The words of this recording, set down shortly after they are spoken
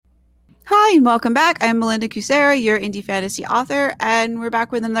Hi, and welcome back. I'm Melinda Cusera, your indie fantasy author, and we're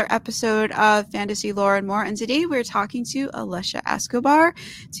back with another episode of Fantasy Lore and More. And today we're talking to Alicia Escobar,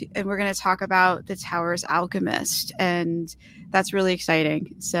 and we're going to talk about the Tower's Alchemist, and that's really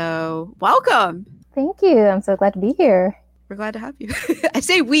exciting. So, welcome. Thank you. I'm so glad to be here. We're glad to have you. I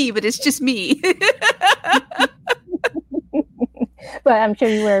say we, but it's just me. But I'm sure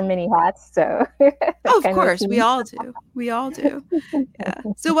you wear many hats, so. Oh, of course, we all do. We all do. Yeah.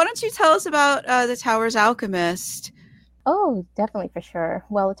 So why don't you tell us about the Tower's Alchemist? Oh, definitely, for sure.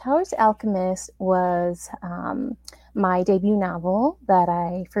 Well, The Tower's Alchemist was my debut novel that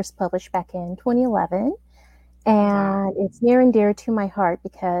I first published back in 2011. And It's near and dear to my heart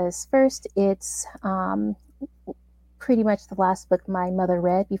because first, it's pretty much the last book my mother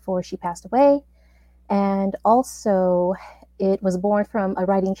read before she passed away. And also, it was born from a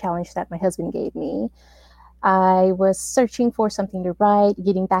writing challenge that my husband gave me. I was searching for something to write,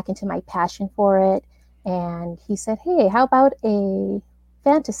 getting back into my passion for it. And he said, hey, how about a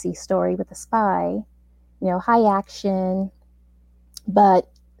fantasy story with a spy? You know, high action, but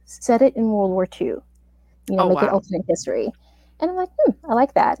set it in World War II. Make it alternate history. And I'm like, I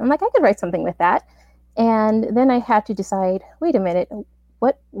like that. I'm like, I could write something with that. And then I had to decide, wait a minute,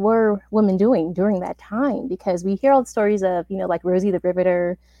 what were women doing during that time? Because we hear all the stories of, like Rosie the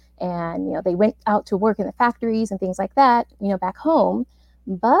Riveter, and, they went out to work in the factories and things like that, back home.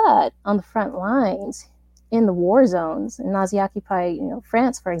 But on the front lines, in the war zones, in Nazi-occupied,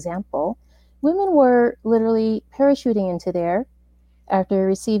 France, for example, women were literally parachuting into there after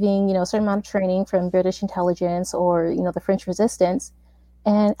receiving, a certain amount of training from British intelligence or, the French resistance,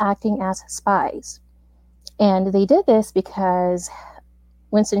 and acting as spies. And they did this because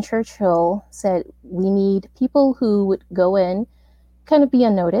Winston Churchill said, we need people who would go in, kind of be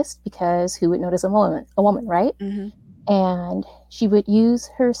unnoticed, because who would notice a woman, right? Mm-hmm. And she would use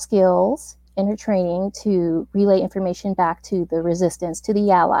her skills and her training to relay information back to the resistance, to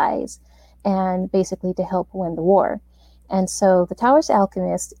the Allies, and basically to help win the war. And so The Tower's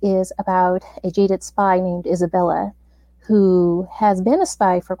Alchemist is about a jaded spy named Isabella, who has been a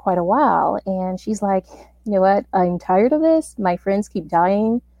spy for quite a while. And she's like, you know what? I'm tired of this. My friends keep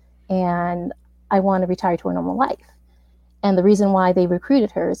dying, and I want to retire to a normal life. And the reason why they recruited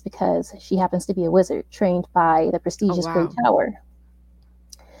her is because she happens to be a wizard trained by the prestigious Great Tower.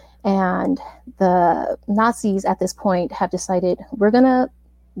 And the Nazis at this point have decided, we're going to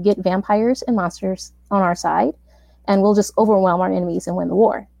get vampires and monsters on our side, and we'll just overwhelm our enemies and win the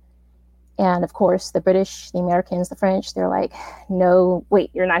war. And of course, the British, the Americans, the French, they're like, no,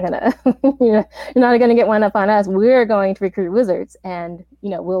 wait, you're not gonna, you're not gonna get one up on us. We're going to recruit wizards, and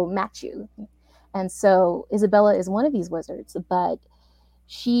we'll match you. And so Isabella is one of these wizards, but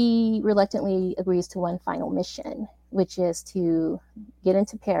she reluctantly agrees to one final mission, which is to get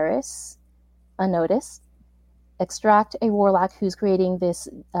into Paris unnoticed, extract a warlock who's creating this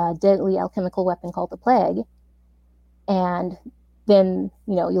deadly alchemical weapon called the Plague, and then,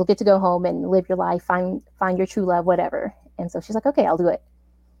 you'll get to go home and live your life, find your true love, whatever. And so she's like, okay, I'll do it.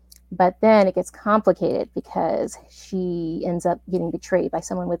 But then it gets complicated because she ends up getting betrayed by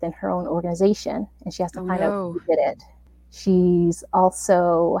someone within her own organization, and she has to find out who did it. She's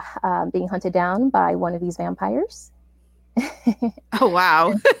also being hunted down by one of these vampires. Oh,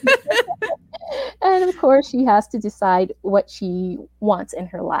 wow. And of course, she has to decide what she wants in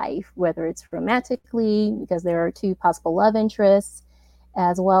her life, whether it's romantically, because there are two possible love interests,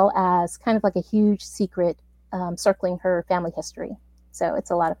 as well as kind of like a huge secret circling her family history. So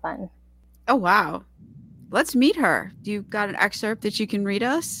it's a lot of fun. Oh, wow. Let's meet her. Do you got an excerpt that you can read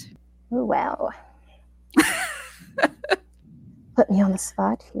us? Oh, wow. Put me on the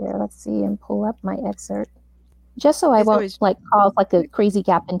spot here. Let's see, and pull up my excerpt. Just so I won't cause like a crazy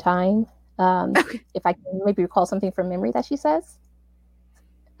gap in time. Okay. If I can maybe recall something from memory that she says.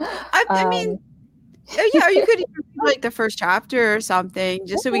 I mean, yeah, or you could even read like the first chapter or something,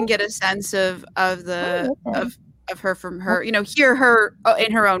 just so we can get a sense of the of her from her, hear her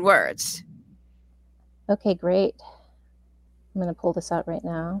in her own words. Okay, great. I'm going to pull this out right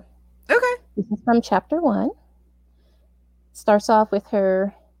now. Okay. This is from chapter 1. Starts off with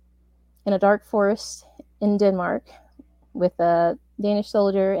her in a dark forest in Denmark with a Danish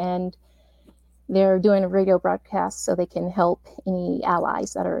soldier, and they're doing a radio broadcast so they can help any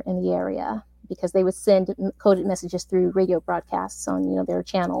allies that are in the area, because they would send coded messages through radio broadcasts on, their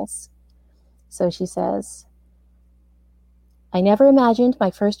channels. So she says, I never imagined my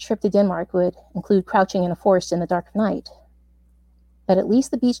first trip to Denmark would include crouching in a forest in the dark of night. But at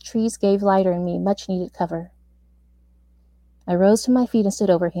least the beech trees gave Lighter and me much needed cover. I rose to my feet and stood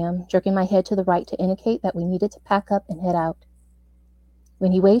over him, jerking my head to the right to indicate that we needed to pack up and head out.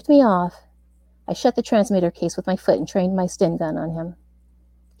 When he waved me off, I shut the transmitter case with my foot and trained my Sten gun on him.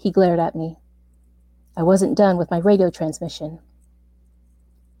 He glared at me. I wasn't done with my radio transmission.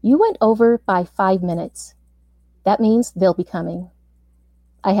 You went over by 5 minutes. That means they'll be coming.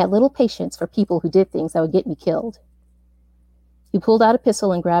 I had little patience for people who did things that would get me killed. He pulled out a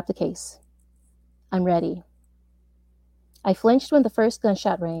pistol and grabbed the case. I'm ready. I flinched when the first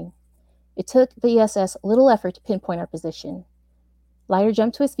gunshot rang. It took the ESS little effort to pinpoint our position. Leiter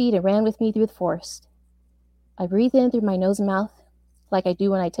jumped to his feet and ran with me through the forest. I breathed in through my nose and mouth like I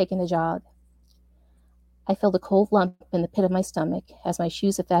do when I take in a jog. I felt a cold lump in the pit of my stomach as my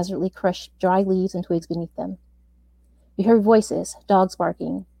shoes haphazardly crushed dry leaves and twigs beneath them. We heard voices, dogs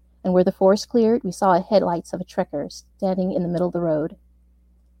barking, and where the forest cleared, we saw the headlights of a trekker standing in the middle of the road.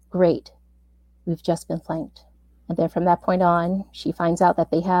 Great. We've just been flanked. And then from that point on, she finds out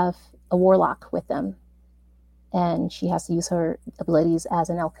that they have a warlock with them. And she has to use her abilities as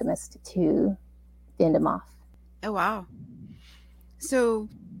an alchemist to fend him off. Oh, wow. So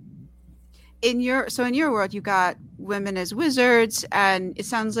in your world, you got women as wizards, and it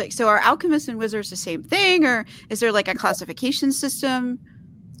sounds like, so are alchemists and wizards the same thing, or is there like a classification system?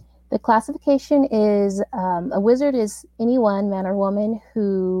 The classification is a wizard is anyone, man or woman,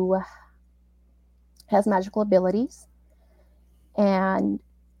 who has magical abilities. And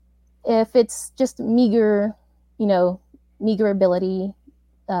if it's just meager ability,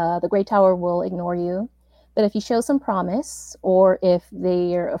 the Great Tower will ignore you. But if you show some promise, or if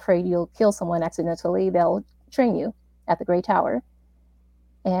they're afraid you'll kill someone accidentally, they'll train you at the Great Tower.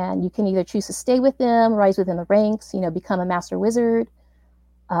 And you can either choose to stay with them, rise within the ranks, become a master wizard.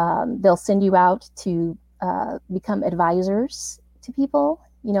 They'll send you out to become advisors to people,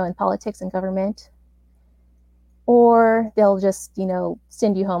 in politics and government. Or they'll just,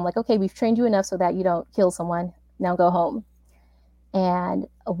 send you home like, okay, we've trained you enough so that you don't kill someone. Now go home. And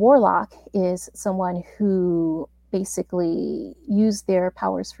a warlock is someone who basically use their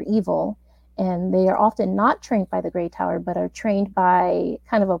powers for evil. And they are often not trained by the Great Tower, but are trained by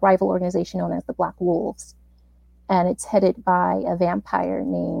kind of a rival organization known as the Black Wolves. And it's headed by a vampire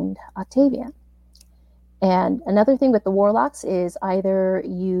named Octavian. And another thing with the warlocks is either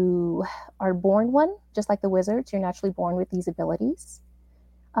you are born one, just like the wizards, you're naturally born with these abilities.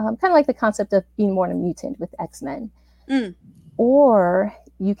 Kind of like the concept of being born a mutant with X-Men. Mm. Or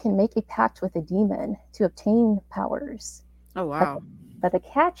you can make a pact with a demon to obtain powers. Oh, wow. But the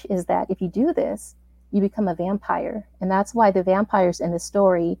catch is that if you do this, you become a vampire. And that's why the vampires in the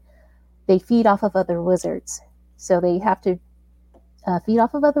story, they feed off of other wizards. So they have to feed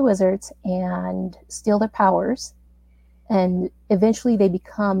off of other wizards and steal their powers. And eventually they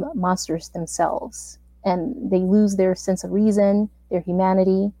become monsters themselves. And they lose their sense of reason, their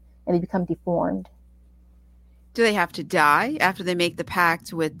humanity, and they become deformed. Do they have to die after they make the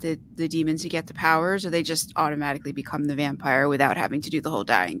pact with the demons to get the powers, or they just automatically become the vampire without having to do the whole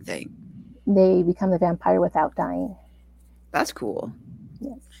dying thing? They become the vampire without dying. That's cool.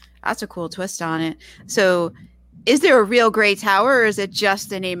 Yes. That's a cool twist on it. So is there a real Grey Tower, or is it just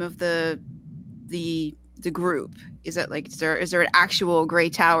the name of the group? Is it like, is there an actual Grey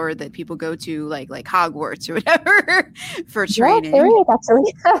Tower that people go to, like Hogwarts or whatever, for training? Yeah, there is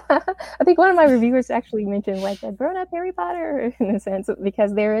actually. I think one of my reviewers actually mentioned like a grown-up Harry Potter in a sense,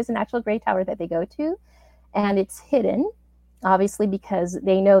 because there is an actual Grey Tower that they go to, and it's hidden, obviously, because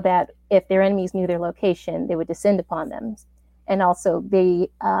they know that if their enemies knew their location, they would descend upon them. And also,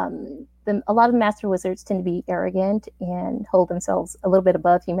 a lot of master wizards tend to be arrogant and hold themselves a little bit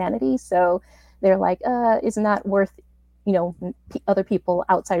above humanity. So they're like, it's not worth, other people,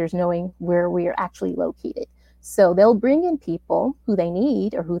 outsiders, knowing where we are actually located. So they'll bring in people who they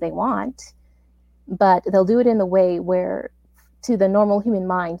need or who they want, but they'll do it in the way where, to the normal human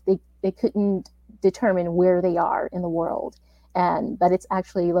mind, they couldn't determine where they are in the world. But it's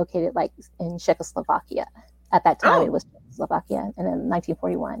actually located like in Czechoslovakia. At that time, It was Czechoslovakia, and in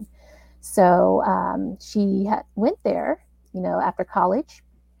 1941. So she went there, after college.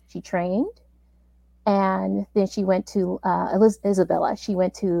 She trained, and then she went to Isabella. She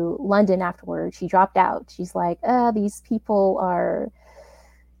went to London afterwards. She dropped out. She's like, these people are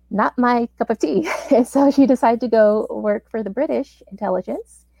not my cup of tea. And so she decided to go work for the British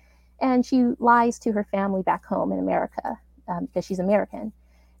intelligence, and she lies to her family back home in America because she's American.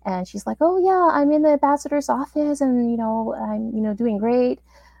 And she's like, oh yeah, I'm in the ambassador's office, and I'm doing great.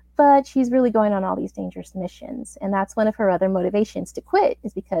 But she's really going on all these dangerous missions. And that's one of her other motivations to quit,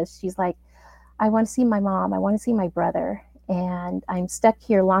 is because she's like, I want to see my mom, I want to see my brother, and I'm stuck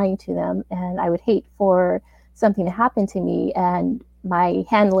here lying to them, and I would hate for something to happen to me and my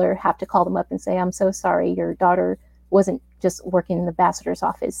handler have to call them up and say, I'm so sorry, your daughter wasn't just working in the ambassador's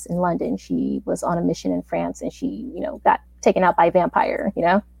office in London. She was on a mission in France, and she, got taken out by a vampire.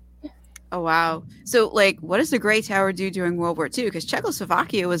 Oh wow. So like what does the Grey Tower do during World War II? Because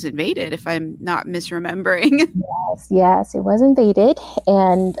Czechoslovakia was invaded, if I'm not misremembering. Yes, it was invaded,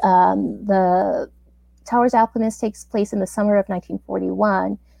 and the Tower's Alchemist takes place in the summer of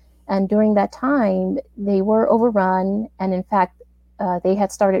 1941. And during that time, they were overrun, and in fact, they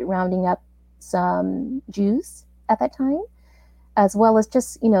had started rounding up some Jews at that time, as well as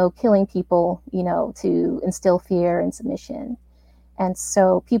just killing people, to instill fear and submission. And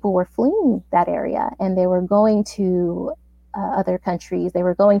so people were fleeing that area, and they were going to other countries. They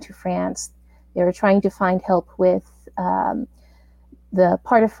were going to France. They were trying to find help with the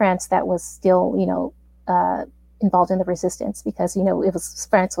part of France that was still, involved in the resistance, because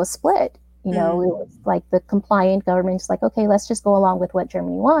France was split. It was like the compliant government's like, okay, let's just go along with what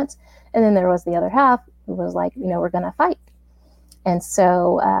Germany wants, and then there was the other half who was like, we're going to fight. And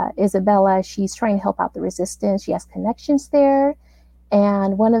so Isabella, she's trying to help out the resistance. She has connections there,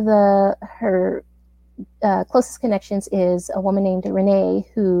 and one of her closest connections is a woman named Renee,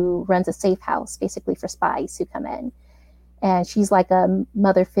 who runs a safe house basically for spies who come in. And she's like a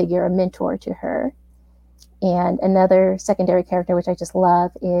mother figure, a mentor to her. And another secondary character, which I just love,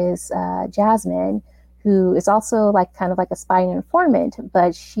 is Jasmine, who is also like kind of like a spy and informant,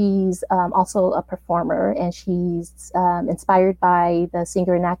 but she's also a performer, and she's inspired by the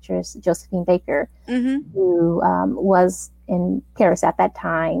singer and actress Josephine Baker, who was in Paris at that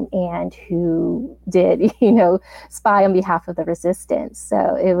time and who did, spy on behalf of the resistance.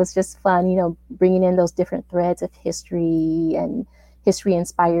 So it was just fun, bringing in those different threads of history and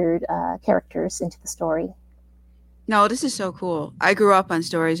history-inspired characters into the story. No, this is so cool. I grew up on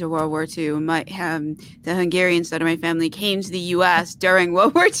stories of World War II. The Hungarian side of my family came to the U.S. during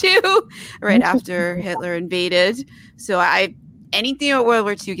World War II, right after Hitler invaded. So anything about World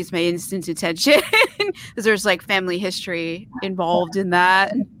War II gets my instant attention because there's like family history involved in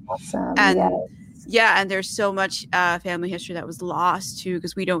that. Awesome. And and there's so much family history that was lost too,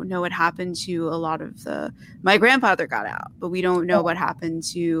 because we don't know what happened to a lot of my grandfather got out, but we don't know what happened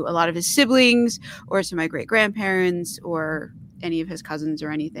to a lot of his siblings or to my great grandparents or any of his cousins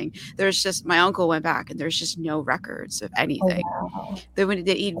or anything. There's just, my uncle went back and there's just no records of anything. Oh,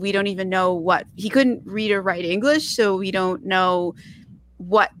 wow. We don't even know he couldn't read or write English, so we don't even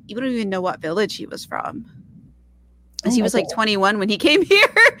know what village he was from. Because he was like 21 when he came here.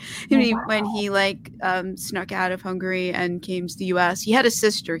 When he snuck out of Hungary and came to the US. He had a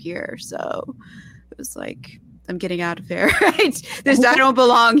sister here, so it was like, I'm getting out of here. Right? I don't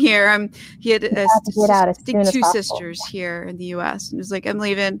belong here. He had two sisters here in the US, and it was like, I'm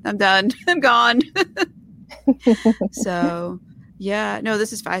leaving. I'm done. I'm gone. So yeah, no,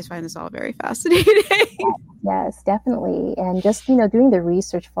 I find this all very fascinating. Yes, definitely. And just doing the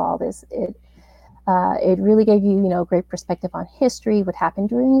research for all this, it really gave you, great perspective on history, what happened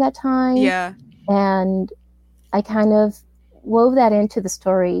during that time. Yeah. And I kind of wove that into the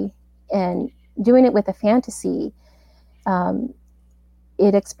story, and doing it with a fantasy,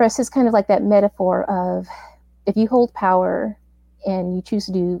 it expresses kind of like that metaphor of, if you hold power and you choose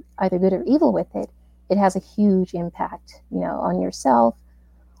to do either good or evil with it, it has a huge impact, on yourself,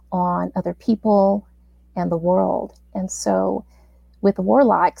 on other people, and the world. And so with the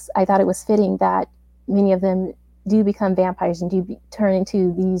warlocks, I thought it was fitting that many of them do become vampires and do turn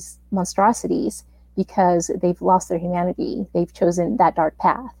into these monstrosities because they've lost their humanity. They've chosen that dark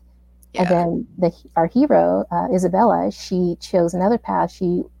path. Yeah. And then our hero, Isabella, she chose another path.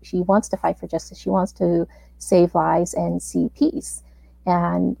 She wants to fight for justice. She wants to save lives and see peace.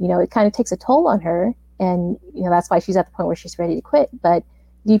 And, it kind of takes a toll on her. And, that's why she's at the point where she's ready to quit. But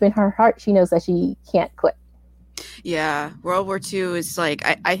deep in her heart, she knows that she can't quit. Yeah, World War II is like,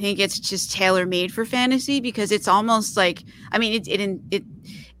 I think it's just tailor-made for fantasy, because it's almost like,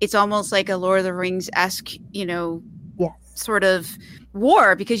 it's almost like a Lord of the Rings-esque, yes, sort of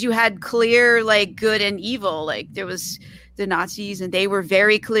war, because you had clear like good and evil. Like there was the Nazis, and they were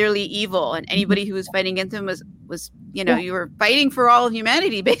very clearly evil, and anybody who was fighting against them was you were fighting for all of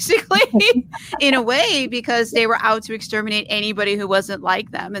humanity basically in a way, because they were out to exterminate anybody who wasn't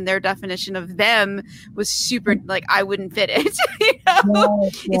like them, and their definition of them was super, like, I wouldn't fit it.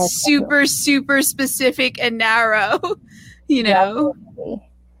 Yes, it's super super specific and narrow. Definitely.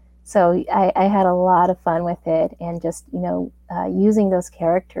 So I had a lot of fun with it, and just using those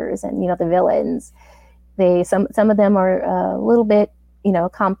characters and the villains. Some of them are a little bit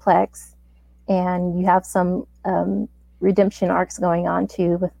complex, and you have some redemption arcs going on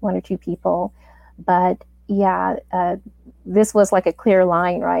too with one or two people. But yeah, this was like a clear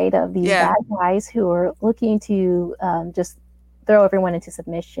line, right, of these Yeah. bad guys who were looking to just throw everyone into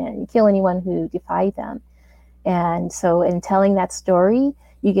submission, kill anyone who defied them. And so, in telling that story,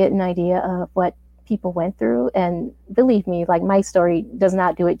 you get an idea of what people went through. And believe me, like my story does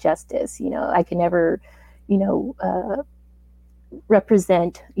not do it justice. I can never, you know,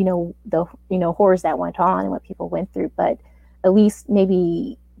 represent, the horrors that went on and what people went through. But at least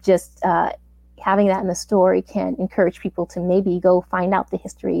maybe just having that in the story can encourage people to maybe go find out the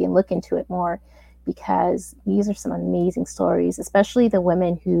history and look into it more, because these are some amazing stories, especially the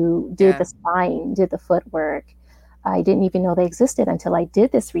women who did Yeah. the spine, did the footwork. I didn't even know they existed until I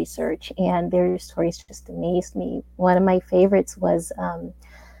did this research, and their stories just amazed me. One of my favorites was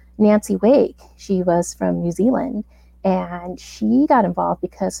Nancy Wake. She was from New Zealand, and she got involved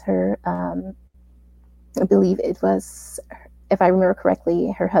because I believe it was, if I remember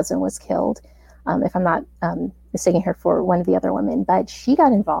correctly, her husband was killed. If I'm not mistaking her for one of the other women, but she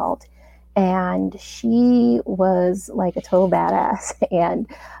got involved, and she was like a total badass. And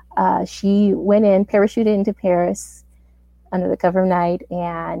she went in, parachuted into Paris under the cover of night,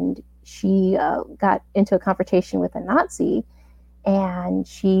 and she got into a confrontation with a Nazi, and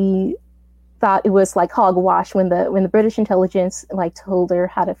she thought it was like hogwash when the British intelligence like told her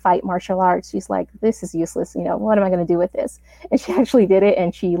how to fight martial arts. She's like, this is useless. What am I going to do with this? And she actually did it,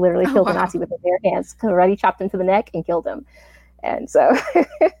 and she literally Oh, killed a wow. Nazi with her bare hands. Karate chopped him to the neck and killed him. And so,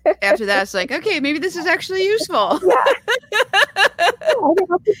 After that, it's like, okay, maybe this is actually useful. yeah, I can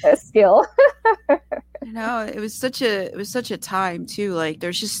help with this skill. No, it was such a time too. Like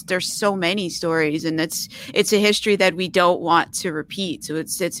there's so many stories, and it's a history that we don't want to repeat. So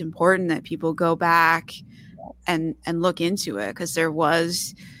it's important that people go back and look into it, because there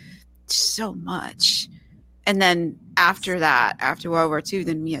was so much. And then after that, after World War II,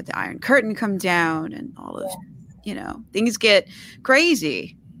 then we had the Iron Curtain come down, and all of, things get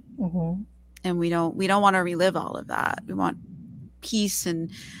crazy. Mm-hmm. And we don't want to relive all of that. We want peace,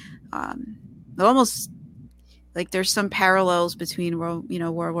 and almost like there's some parallels between World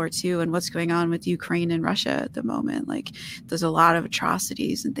War II and what's going on with Ukraine and Russia at the moment. Like there's a lot of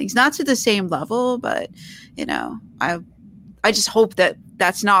atrocities and things, not to the same level, but I just hope that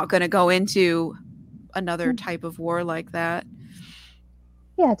that's not going to go into another type of war like that.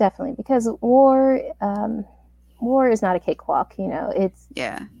 Yeah, definitely, because war is not a cakewalk. Yeah.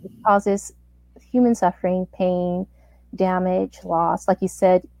 It causes human suffering, pain, damage, loss. Like you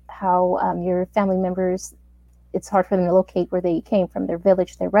said, how your family members, it's hard for them to locate where they came from, their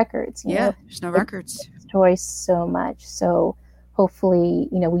village, their records. Yeah, there's no It records. destroys so much. So hopefully,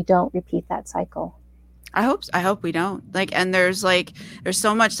 we don't repeat that cycle. I hope we don't. Like, and there's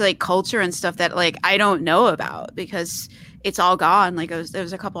so much like culture and stuff that like I don't know about, because it's all gone. Like there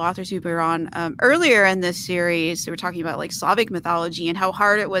was a couple authors who were on earlier in this series. They were talking about like Slavic mythology and how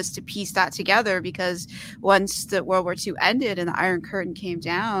hard it was to piece that together, because once the World War II ended and the Iron Curtain came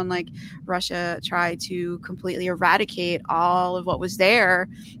down, like Russia tried to completely eradicate all of what was there,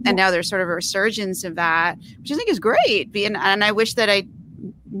 and now there's sort of a resurgence of that, which I think is great. And I wish that I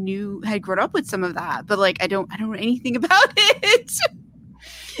had grown up with some of that, but like I don't know anything about it.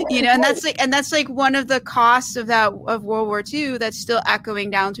 And that's like one of the costs of World War II that's still echoing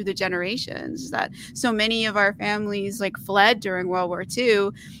down through the generations, is that so many of our families like fled during World War II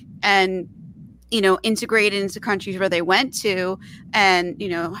and integrated into countries where they went to, and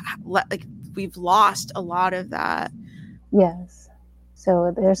like we've lost a lot of that. Yes.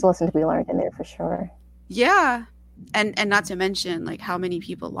 So there's a lesson to be learned in there for sure. Yeah. And not to mention like how many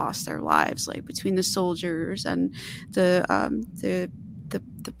people lost their lives, like between the soldiers and the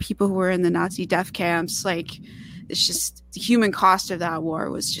people who were in the Nazi death camps. Like it's just the human cost of that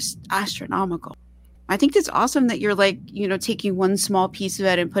war was just astronomical. I think it's awesome that you're like, taking one small piece of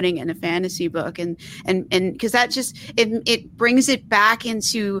it and putting it in a fantasy book, and because that just it brings it back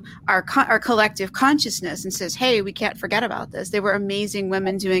into our collective consciousness and says, hey, we can't forget about this. They were amazing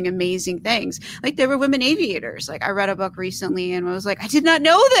women doing amazing things. Like there were women aviators. Like I read a book recently and I was like, I did not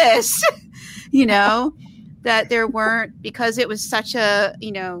know this. That there weren't, because it was such a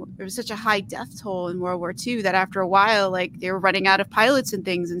there was such a high death toll in World War II, that after a while, like they were running out of pilots and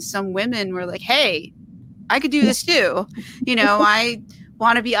things, and some women were like, hey, I could do this too. I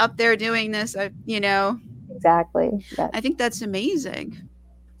want to be up there doing this. Exactly. I think that's amazing.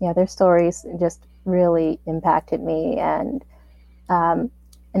 Yeah, their stories just really impacted me. And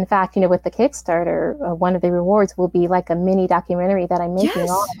in fact, with the Kickstarter, one of the rewards will be like a mini documentary that I'm making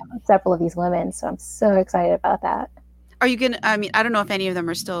on several of these women. So I'm so excited about that. Are you gonna? I mean, I don't know if any of them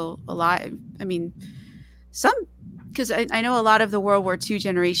are still alive. I mean, some, because I know a lot of the World War II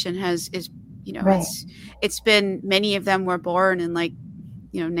generation is Right. it's been, many of them were born in like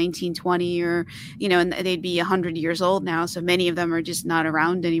 1920, or and they'd be 100 years old now, so many of them are just not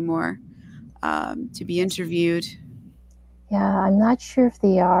around anymore to be interviewed. Yeah, I'm not sure if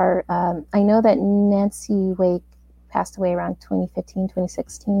they are. I know that Nancy Wake passed away around 2015,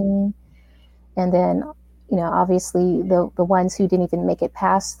 2016. And then, obviously the ones who didn't even make it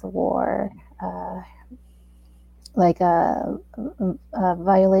past the war, uh, like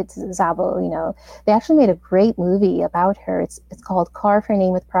Violet Zabo, they actually made a great movie about her. It's called Carve Her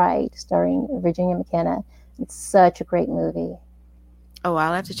Name with Pride, starring Virginia McKenna. It's such a great movie. Oh,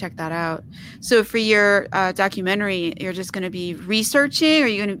 I'll have to check that out. So for your documentary, you're just going to be researching,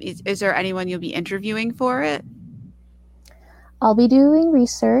 or is there anyone you'll be interviewing for it? I'll be doing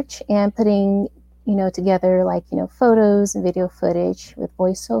research and putting, together like, photos and video footage with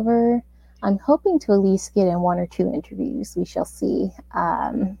voiceover. I'm hoping to at least get in one or two interviews. We shall see.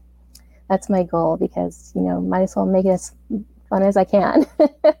 That's my goal because, might as well make it as fun as I can.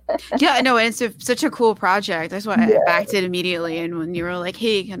 Yeah, I know. And it's such a cool project. That's why I backed it immediately. And when you were like,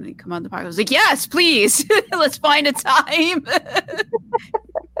 hey, can I come on the podcast? I was like, yes, please. Let's find a time.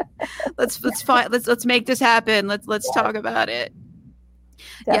 let's make this happen. Let's talk about it.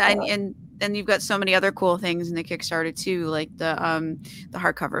 Definitely. Yeah, and you've got so many other cool things in the Kickstarter too, like the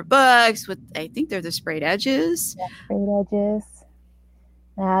hardcover books with, I think they're the sprayed edges. Yeah, sprayed edges.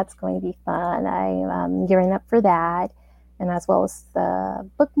 That's going to be fun. I'm gearing up for that, and as well as the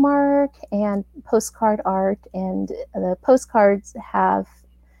bookmark and postcard art. And the postcards have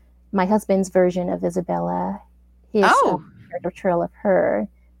my husband's version of Isabella, his portrayal of her,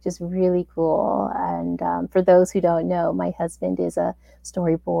 which is really cool. And for those who don't know, my husband is a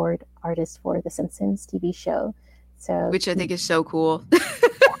storyboard artist for the Simpsons TV show. So, which I think is so cool.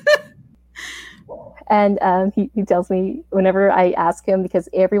 And he tells me whenever I ask him, because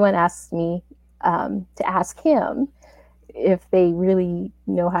everyone asks me to ask him if they really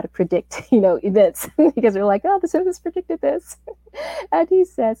know how to predict, events, because they're like, oh, the Simpsons predicted this. And he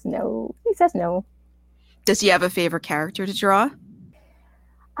says no. Does he have a favorite character to draw?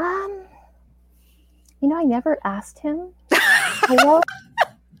 I never asked him. It's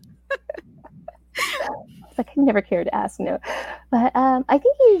like I never cared to ask, but I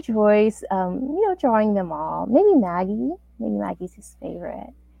think he enjoys, drawing them all. Maybe Maggie's his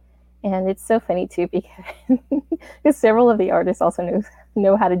favorite. And it's so funny too because several of the artists also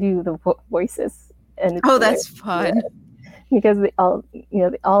know how to do the voices. And that's fun. Because they all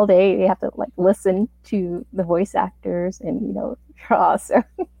day they have to like listen to the voice actors and draw. So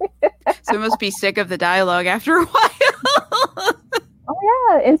it must be sick of the dialogue after a while. Oh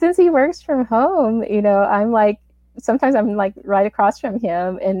yeah, and since he works from home, I'm like, sometimes I'm like right across from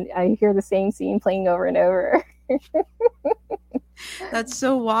him, and I hear the same scene playing over and over. That's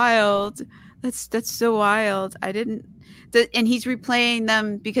so wild. That's so wild. I didn't. And he's replaying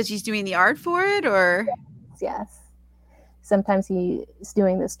them because he's doing the art for it, or yes. Sometimes he's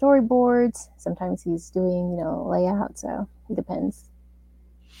doing the storyboards. Sometimes he's doing layout. So it depends.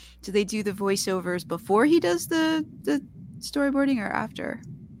 Do they do the voiceovers before he does the storyboarding or after?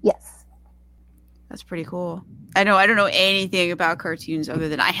 Yes. That's pretty cool. I don't know anything about cartoons other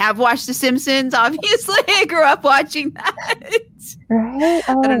than I have watched The Simpsons, obviously. I grew up watching that. Right?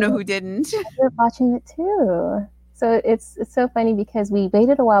 I don't know who didn't. We're watching it too. So it's so funny because we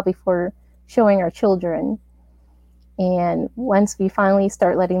waited a while before showing our children. And once we finally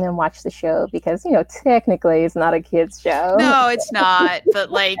start letting them watch the show, because technically it's not a kids show. No, it's not.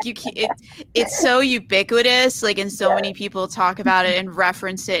 But like it's so ubiquitous. Like, and so many people talk about it and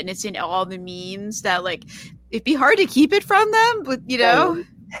reference it, and it's in all the memes that like it'd be hard to keep it from them. But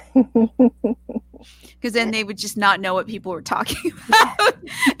because then they would just not know what people were talking about,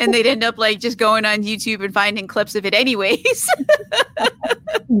 and they'd end up like just going on YouTube and finding clips of it anyways.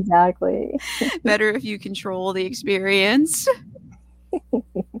 Exactly. Better if you control the experience.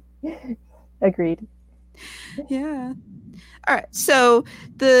 Agreed. Yeah. All right. So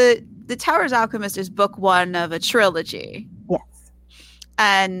the Towers Alchemist is book one of a trilogy. Yes.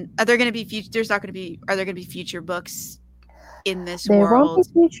 And are there going to be are there going to be future books in this world? There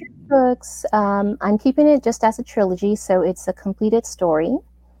won't be future books. I'm keeping it just as a trilogy, so it's a completed story.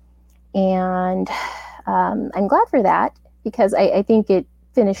 And I'm glad for that because I think it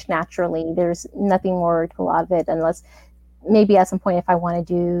finished naturally. There's nothing more to a lot of it, unless maybe at some point if I want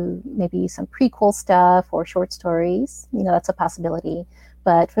to do maybe some prequel stuff or short stories, that's a possibility.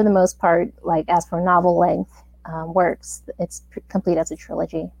 But for the most part, like as for novel length works, it's complete as a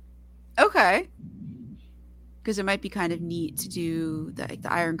trilogy. Okay. Because it might be kind of neat to do the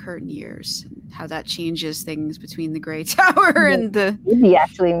Iron Curtain years. how that changes things between the Great Tower and the maybe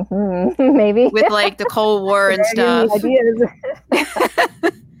actually, maybe with like the Cold War and stuff. ideas.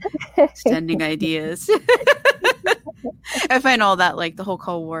 Extending ideas. I find all that, like the whole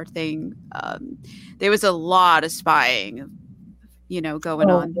Cold War thing, there was a lot of spying, going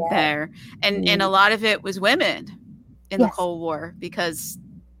on there. And a lot of it was women in the Cold War, because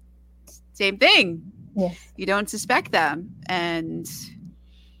same thing. Yes. You don't suspect them. And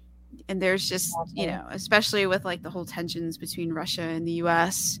there's just, especially with like the whole tensions between Russia and the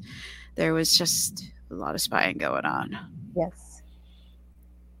US, there was just a lot of spying going on. Yes.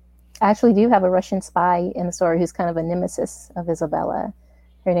 I actually do have a Russian spy in the story who's kind of a nemesis of Isabella.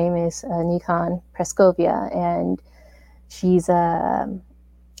 Her name is Nikon Praskovia, and she's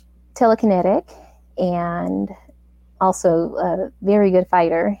telekinetic and also a very good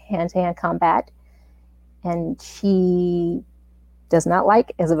fighter, hand-to-hand combat. And she does not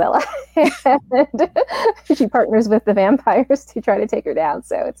like Isabella. She partners with the vampires to try to take her down,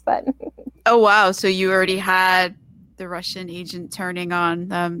 so it's fun. Oh, wow. So you already had the Russian agent turning on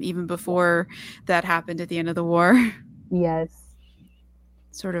them even before that happened at the end of the war. Yes.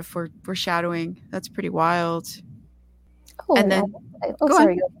 Sort of foreshadowing. That's pretty wild. Oh, and then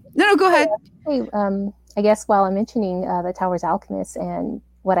sorry. No, go ahead. Hey, I guess while I'm mentioning the Tower's Alchemist and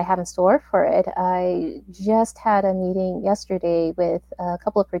what I have in store for it, I just had a meeting yesterday with a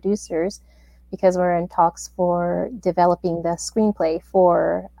couple of producers because we're in talks for developing the screenplay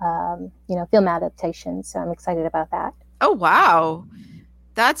for, film adaptation. So I'm excited about that. Oh, wow.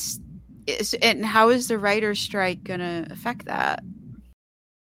 And how is the writer's strike going to affect that?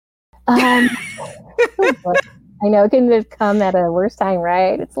 I know it couldn't have come at a worse time,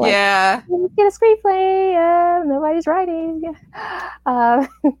 right? It's like, yeah, let's get a screenplay. Nobody's writing.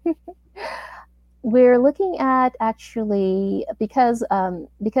 We're looking at actually, because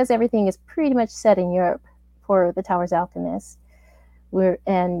everything is pretty much set in Europe for the Tower's Alchemist.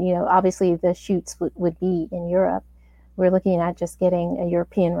 Obviously the shoots would be in Europe. We're looking at just getting a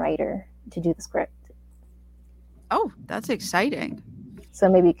European writer to do the script. Oh, that's exciting. So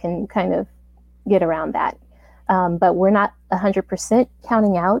maybe you can kind of get around that. But we're not 100%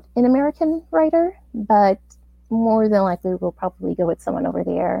 counting out an American writer, but more than likely we'll probably go with someone over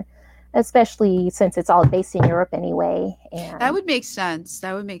there, especially since it's all based in Europe anyway. And that would make sense.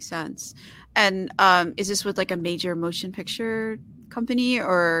 And is this with like a major motion picture company,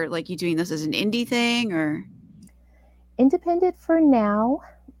 or like you doing this as an indie thing, or? Independent for now,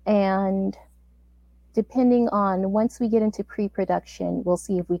 and depending on once we get into pre-production, we'll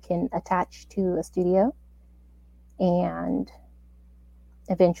see if we can attach to a studio and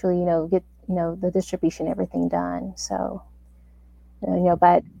eventually, get, the distribution, everything done. So,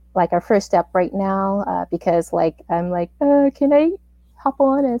 but like our first step right now, because I'm like, can I hop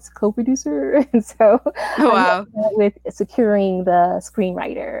on as co-producer? And so wow. with securing the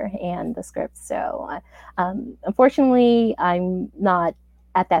screenwriter and the script. So unfortunately, I'm not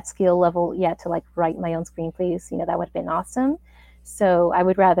at that skill level yet to like write my own screenplays. That would have been awesome. So I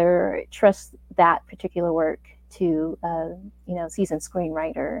would rather trust that particular work to seasoned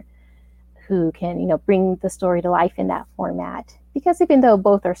screenwriter who can bring the story to life in that format. Because even though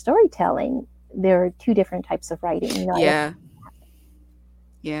both are storytelling, there are two different types of writing.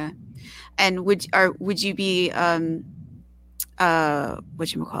 Yeah. And would you be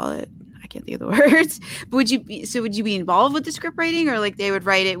whatchamacallit? I can't think of the words. But would you be involved with the script writing, or like they would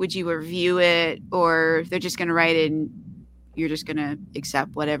write it, would you review it, or they're just going to write it and you're just going to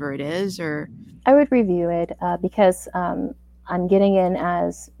accept whatever it is? Or I would review it because I'm getting in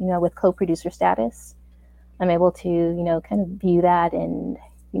as, with co-producer status. I'm able to, kind of view that and,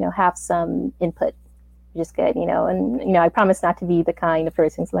 have some input, which is good, and, I promise not to be the kind of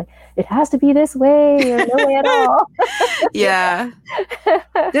person who's like, it has to be this way or no way at all. Yeah.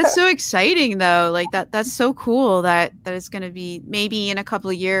 That's so exciting though. Like that's so cool that it's going to be, maybe in a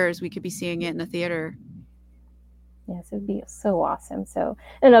couple of years, we could be seeing it in the theater. Yes, it would be so awesome. So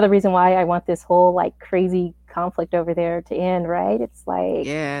another reason why I want this whole like crazy conflict over there to end, right? It's like,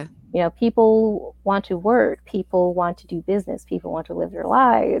 yeah, people want to work, people want to do business, people want to live their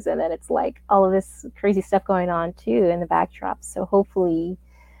lives. And then it's like all of this crazy stuff going on too in the backdrop. So hopefully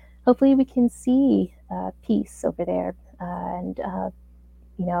we can see peace over there. And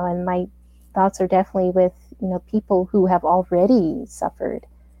my thoughts are definitely with, people who have already suffered.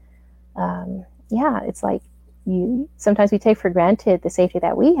 It's like, sometimes we take for granted the safety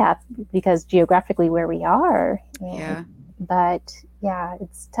that we have because geographically where we are. But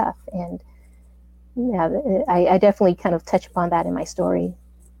it's tough. And I definitely kind of touch upon that in my story.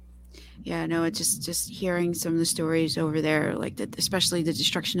 Yeah, no, it's just hearing some of the stories over there, like especially the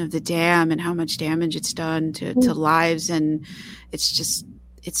destruction of the dam and how much damage it's done to lives, and it's just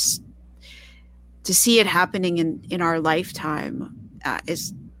it's to see it happening in our lifetime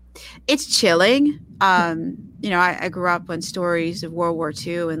is it's chilling. I grew up on stories of World War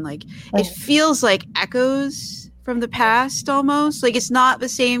II, and like it feels like echoes from the past almost. Like it's not the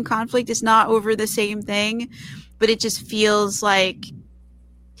same conflict, it's not over the same thing, but it just feels like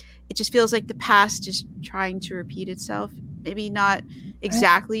the past is trying to repeat itself. Maybe not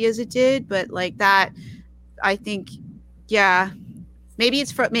exactly as it did, but like that. I think, yeah. Maybe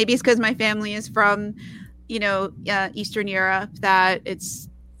it's because my family is from, Eastern Europe, that it's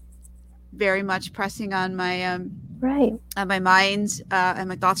very much pressing on my Right. on my mind, and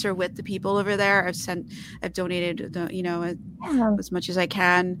my thoughts are with the people over there. I've donated, as much as I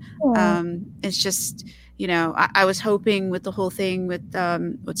can. It's just, I was hoping with the whole thing with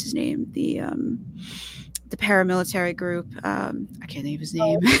what's his name, the paramilitary group. I can't think of his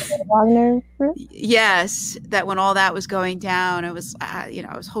name. Wagner group. Yes, that when all that was going down, I was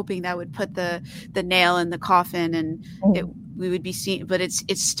hoping that would put the nail in the coffin, and we would be seen. But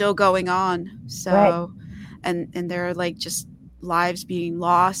it's still going on. So, and there are like just lives being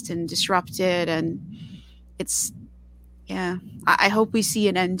lost and disrupted, and it's I hope we see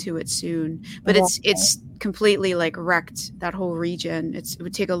an end to it soon. But it's completely like wrecked that whole region. It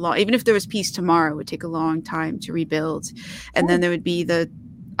would take even if there was peace tomorrow, it would take a long time to rebuild, and then there would be the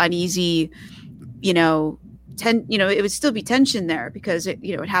uneasy, it would still be tension there because it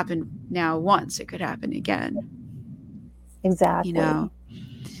happened now once. It could happen again. Exactly.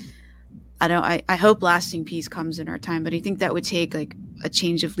 I hope lasting peace comes in our time, but I think that would take like a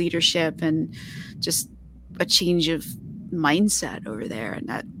change of leadership and just a change of mindset over there, and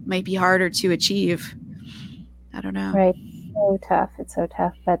that might be harder to achieve. I don't know. Right. It's so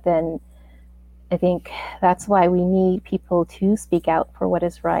tough. But then I think that's why we need people to speak out for what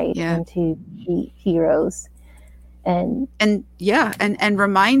is right and to be heroes. And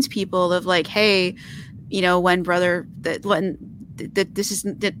reminds people of like, hey, when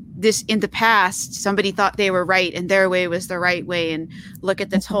this in the past, somebody thought they were right and their way was the right way, and look at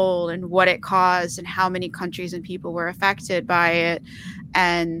the toll and what it caused and how many countries and people were affected by it,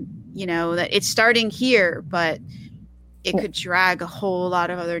 and that it's starting here, but it could drag a whole lot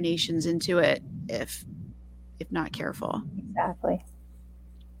of other nations into it if not careful. Exactly.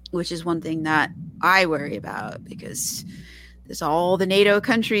 Which is one thing that I worry about, because there's all the NATO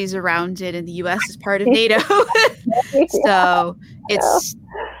countries around it, and the U.S. is part of NATO. So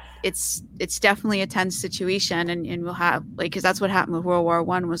it's definitely a tense situation, and we'll have because that's what happened with World War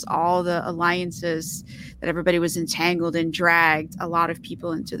I, was all the alliances that everybody was entangled and dragged a lot of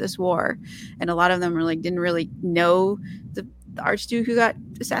people into this war, and a lot of them were like didn't really know the Archduke who got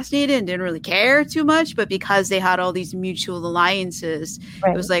assassinated and didn't really care too much, but because they had all these mutual alliances,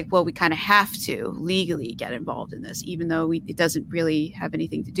 it was like, well, we kind of have to legally get involved in this, even though it doesn't really have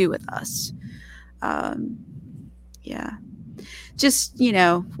anything to do with us. Just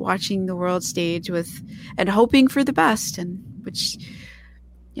watching the world stage and hoping for the best, and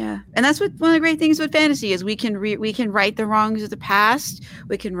that's what one of the great things with fantasy is. We can right the wrongs of the past,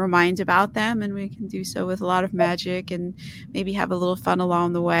 we can remind about them, and we can do so with a lot of magic and maybe have a little fun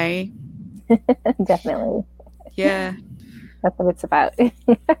along the way. Definitely. Yeah. That's what it's about.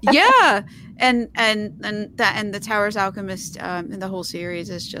 Yeah. And the Towers Alchemist and the whole series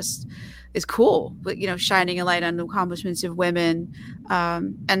is cool, but shining a light on the accomplishments of women.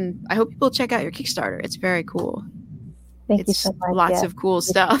 And I hope people check out your Kickstarter. It's very cool. Thank you so much. Lots of cool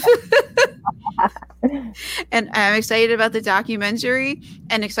stuff. And I'm excited about the documentary,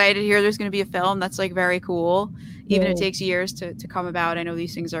 and excited to hear there's going to be a film. That's like very cool, even if it takes years to come about. I know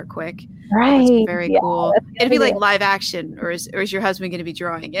these things are quick. Right. It's very cool. It'd be like live action, or is your husband going to be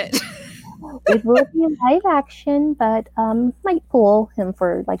drawing it? It will be live action, but might pull him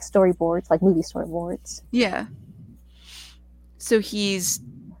for like storyboards, like movie storyboards. Yeah. So he's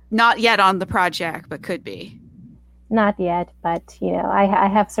not yet on the project, but could be. Not yet, but I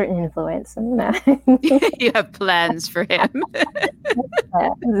have certain influence. You have plans for him.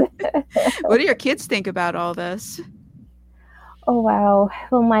 What do your kids think about all this? Oh wow!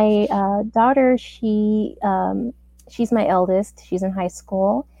 Well, my daughter, she's my eldest. She's in high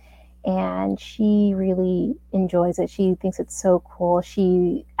school, and she really enjoys it. She thinks it's so cool.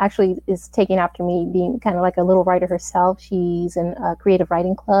 She actually is taking after me, being kind of like a little writer herself. She's in a creative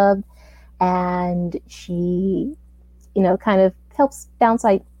writing club, and she kind of help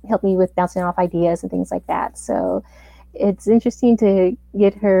me with bouncing off ideas and things like that. So it's interesting to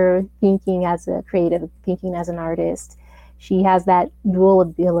get her thinking as a creative, thinking as an artist. she has that dual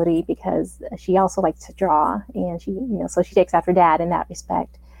ability because she also likes to draw, and so she takes after dad in that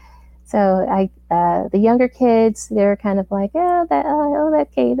respect. So the younger kids, they're kind of like,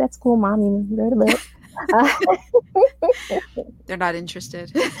 okay, that's cool, mom. You wrote a book. They're not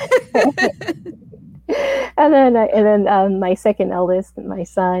interested. and then my second eldest, my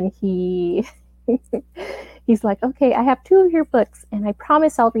son, he's like, okay, I have 2 of your books, and I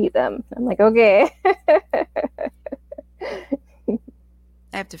promise I'll read them. I'm like, okay.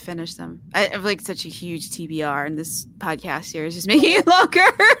 I have to finish them. I have like such a huge TBR, and this podcast series is making it longer.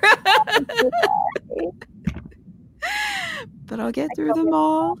 But I'll get through them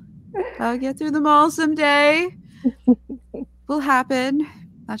all. I'll get through them all someday. Will happen.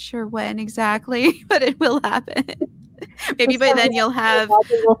 Not sure when exactly, but it will happen. Maybe by then you'll have.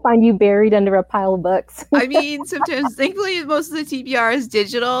 We'll find you buried under a pile of books. I mean, sometimes, thankfully, most of the TBR is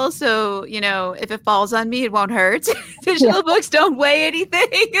digital, so if it falls on me, it won't hurt. Digital books don't weigh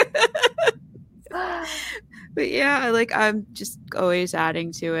anything. But yeah, I'm just always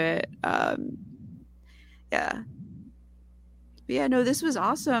adding to it. Yeah. But yeah, no, this was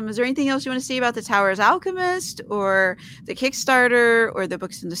awesome. Is there anything else you want to say about the Towers Alchemist or the Kickstarter or the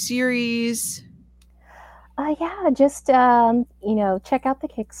books in the series? Yeah, just check out the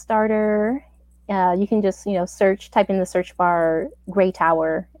Kickstarter. You can just type in the search bar Gray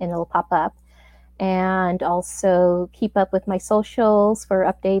Tower, and it'll pop up. And also keep up with my socials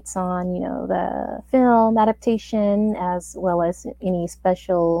for updates on the film adaptation, as well as any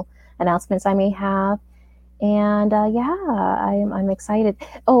special announcements I may have. And I'm excited.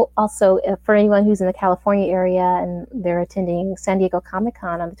 Oh, also, for anyone who's in the California area and they're attending San Diego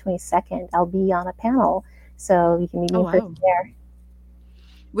Comic-Con on the 22nd, I'll be on a panel. So you can meet me in person there.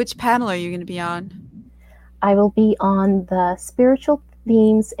 Which panel are you going to be on? I will be on the Spiritual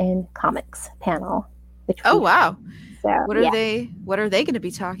Themes in Comics panel. Wow. So, what are they going to be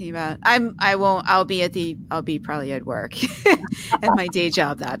talking about? I'll be probably at work at my day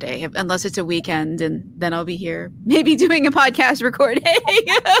job that day, unless it's a weekend, and then I'll be here maybe doing a podcast recording.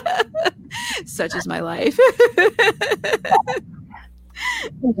 Such is my life.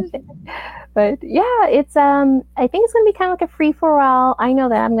 But yeah, it's I think it's gonna be kind of like a free for all. I know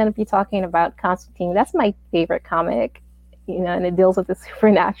that I'm gonna be talking about Constantine. That's my favorite comic, and it deals with the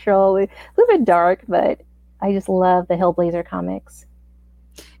supernatural. It's a little bit dark, but I just love the Hellblazer comics.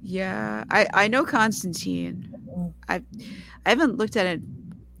 Yeah, I know Constantine. I haven't looked at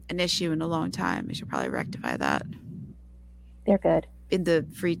an issue in a long time. I should probably rectify that. They're good. In the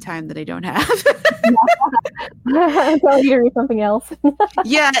free time that I don't have. Tell you to read something else.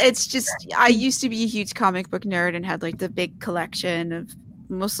 Yeah, it's just I used to be a huge comic book nerd and had the big collection of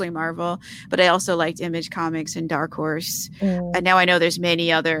mostly Marvel, but I also liked Image Comics and Dark Horse. And now I know there's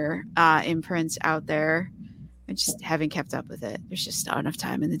many other imprints out there. I just haven't kept up with it. There's just not enough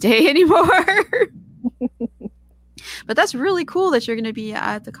time in the day anymore. But that's really cool that you're going to be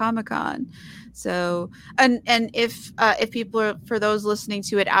at the Comic-Con. So, and if people are, for those listening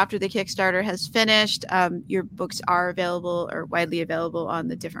to it after the Kickstarter has finished, your books are available or widely available on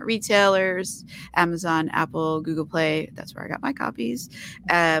the different retailers, Amazon, Apple, Google Play. That's where I got my copies.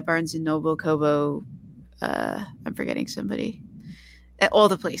 Barnes and Noble, Kobo. I'm forgetting somebody. All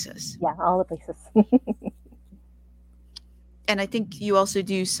the places. Yeah, all the places. And I think you also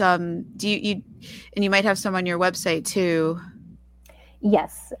do some, and you might have some on your website too.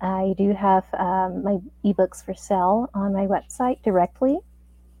 Yes, I do have my ebooks for sale on my website directly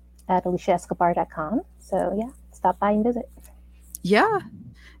at aliciaescobar.com. So yeah, stop by and visit. Yeah.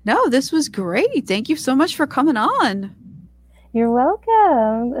 No, this was great. Thank you so much for coming on. You're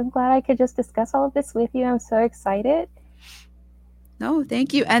welcome. I'm glad I could just discuss all of this with you. I'm so excited. No,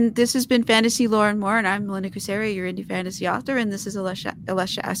 thank you. And this has been Fantasy Lore and More, and I'm Melinda Cusera, your indie fantasy author, and this is Alicia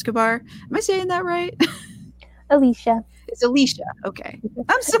Escobar. Am I saying that right? Alicia. It's Alicia. Okay.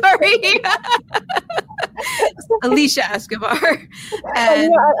 I'm sorry. Alicia Escobar.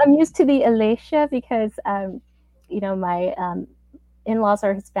 And I'm used to the Alicia because, my in-laws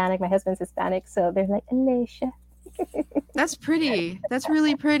are Hispanic. My husband's Hispanic, so they're like, Alicia. That's pretty. That's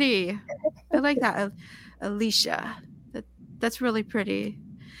really pretty. I like that. Alicia. That's really pretty.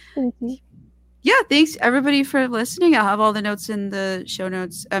 Thank you. Yeah, thanks everybody for listening. I'll have all the notes in the show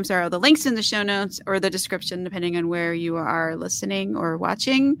notes. I'm sorry, all the links in the show notes or the description, depending on where you are listening or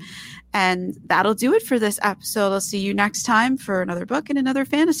watching. And that'll do it for this episode. I'll see you next time for another book and another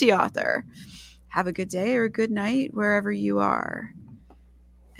fantasy author. Have a good day or a good night wherever you are.